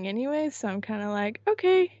dying anyway, so I'm kind of like,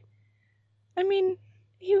 okay. I mean,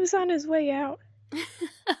 he was on his way out.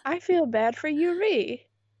 I feel bad for Yuri.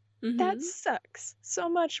 Mm-hmm. That sucks so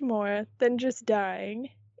much more than just dying,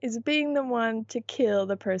 is being the one to kill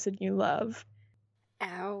the person you love.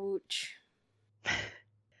 Ouch.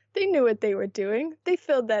 They knew what they were doing. They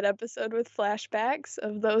filled that episode with flashbacks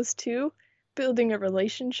of those two building a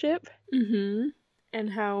relationship. Mm-hmm.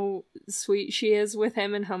 And how sweet she is with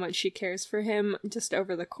him and how much she cares for him just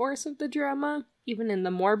over the course of the drama. Even in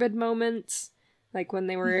the morbid moments. Like when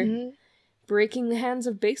they were breaking the hands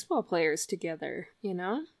of baseball players together, you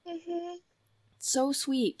know? Mm-hmm. So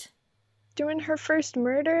sweet. Doing her first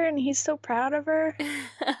murder and he's so proud of her.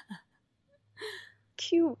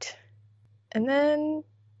 Cute. And then,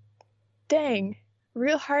 dang,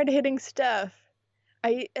 real hard-hitting stuff.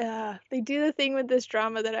 They do the thing with this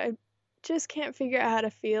drama that I just can't figure out how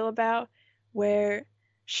to feel about, where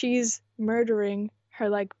she's murdering her,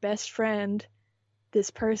 like, best friend,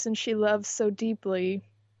 this person she loves so deeply,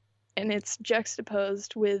 and it's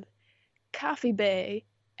juxtaposed with Coffee Bay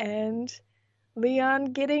and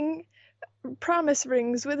Leon getting promise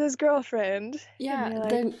rings with his girlfriend. Yeah,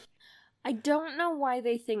 like, I don't know why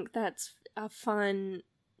they think that's a fun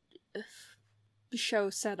show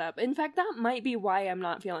setup. In fact, that might be why I'm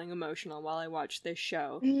not feeling emotional while I watch this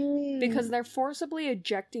show. Because they're forcibly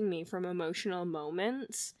ejecting me from emotional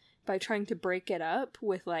moments by trying to break it up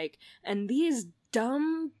with, like, and these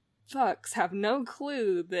dumb fucks have no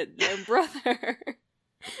clue that their brother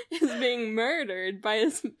is being murdered by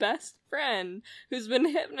his best friend who's been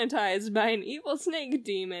hypnotized by an evil snake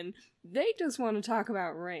demon. They just want to talk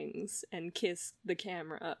about rings and kiss the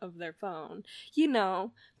camera of their phone. You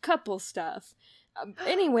know, couple stuff.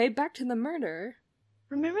 Anyway, back to the murder.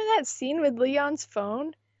 Remember that scene with Leon's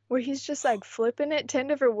phone? Where he's just, like, flipping it 10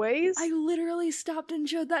 different ways? I literally stopped and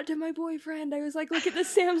showed that to my boyfriend. I was like, look at the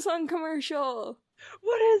Samsung commercial.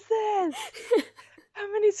 What is this?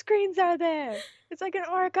 How many screens are there? It's like an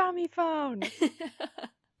origami phone.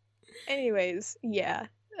 Anyways, yeah.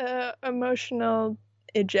 Emotional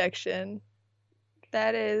ejection.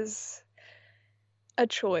 That is a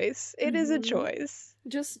choice. It is a choice.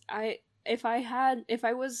 Just, if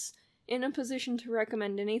I was in a position to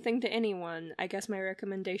recommend anything to anyone, I guess my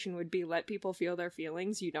recommendation would be let people feel their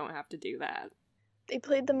feelings. You don't have to do that. They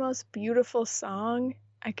played the most beautiful song.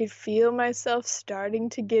 I could feel myself starting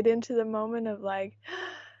to get into the moment of, like,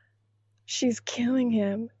 she's killing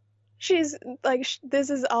him. She's, like, this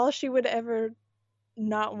is all she would ever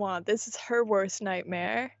not want. This is her worst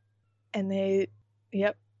nightmare. And they,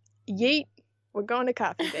 yeet, we're going to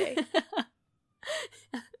Coffee Bay.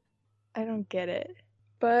 I don't get it.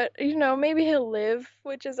 But, you know, maybe he'll live,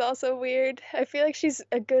 which is also weird. I feel like she's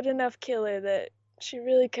a good enough killer that she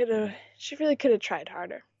really could have tried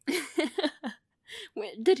harder.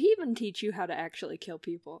 Wait, did he even teach you how to actually kill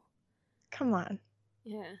people? Come on.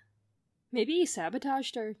 Yeah. Maybe he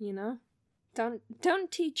sabotaged her, you know?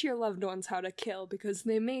 Don't teach your loved ones how to kill, because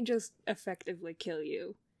they may just effectively kill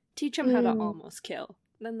you. Teach them how to almost kill.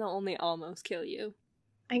 Then they'll only almost kill you.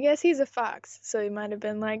 I guess he's a fox, so he might have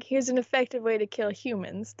been like, here's an effective way to kill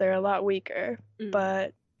humans. They're a lot weaker.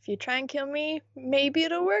 But if you try and kill me, maybe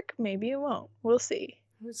it'll work, maybe it won't. We'll see.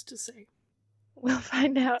 Who's to say? We'll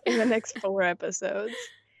find out in the next 4 episodes.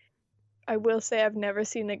 I will say I've never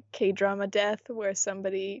seen a K-drama death where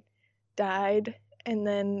somebody died and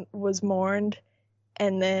then was mourned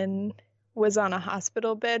and then was on a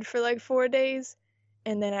hospital bed for like 4 days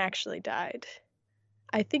and then actually died.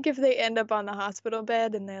 I think if they end up on the hospital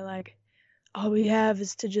bed and they're like, all we have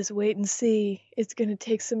is to just wait and see. It's going to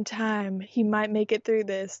take some time. He might make it through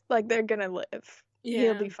this. Like, they're going to live. Yeah.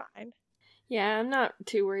 He'll be fine. Yeah, I'm not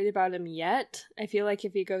too worried about him yet. I feel like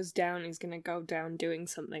if he goes down, he's going to go down doing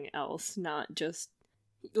something else, not just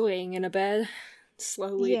laying in a bed,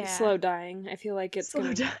 slow dying. I feel like it's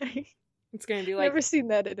going to be like... Never seen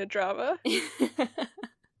that in a drama.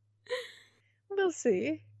 We'll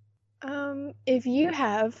see. If you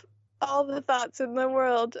have all the thoughts in the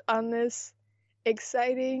world on this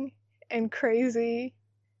exciting and crazy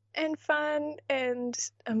and fun and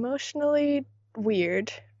emotionally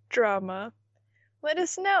weird drama, let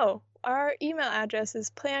us know. Our email address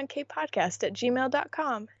is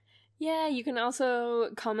playonkpodcast@gmail.com. Yeah, you can also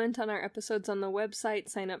comment on our episodes on the website,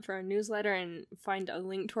 sign up for our newsletter, and find a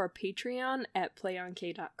link to our Patreon at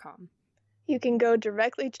playonk.com. You can go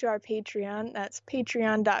directly to our Patreon. That's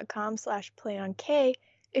patreon.com/playonk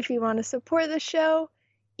if you want to support the show,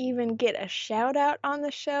 even get a shout out on the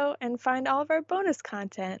show, and find all of our bonus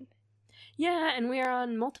content. Yeah, and we are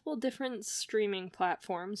on multiple different streaming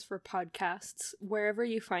platforms for podcasts. Wherever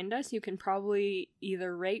you find us, you can probably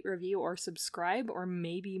either rate, review, or subscribe, or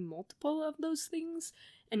maybe multiple of those things.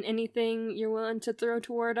 And anything you're willing to throw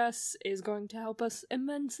toward us is going to help us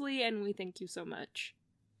immensely, and we thank you so much.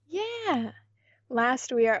 Yeah!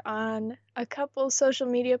 Last, we are on a couple social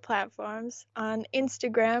media platforms. On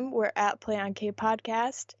Instagram, we're at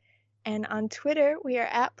PlayOnK and on Twitter, we are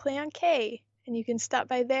at PlayOnK. And you can stop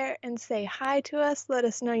by there and say hi to us, let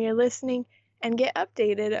us know you're listening, and get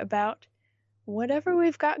updated about whatever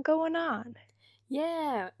we've got going on.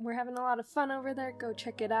 Yeah, we're having a lot of fun over there. Go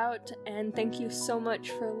check it out. And thank you so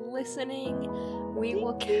much for listening. We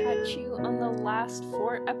will catch you on the last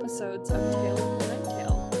 4 episodes of Tale of the Night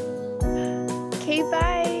Tale. Okay,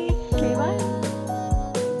 bye!